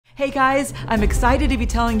Hey guys, I'm excited to be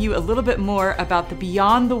telling you a little bit more about the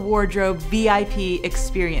Beyond the Wardrobe VIP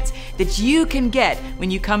experience that you can get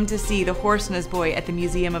when you come to see The Horse and His Boy at the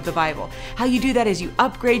Museum of the Bible. How you do that is you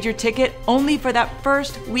upgrade your ticket only for that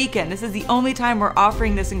first weekend. This is the only time we're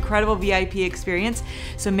offering this incredible VIP experience,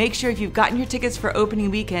 so make sure if you've gotten your tickets for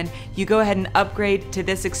opening weekend, you go ahead and upgrade to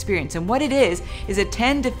this experience. And what it is a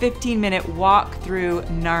 10 to 15 minute walk through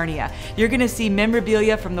Narnia. You're gonna see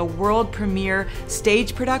memorabilia from the world premiere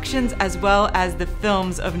stage productions as well as the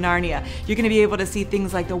films of Narnia. You're going to be able to see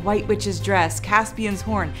things like the White Witch's dress, Caspian's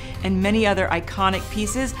horn, and many other iconic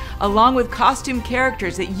pieces, along with costume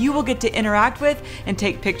characters that you will get to interact with and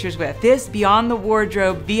take pictures with. This Beyond the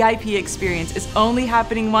Wardrobe VIP experience is only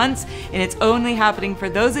happening once, and it's only happening for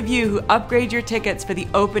those of you who upgrade your tickets for the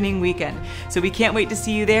opening weekend. So we can't wait to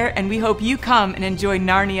see you there, and we hope you come and enjoy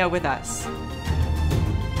Narnia with us.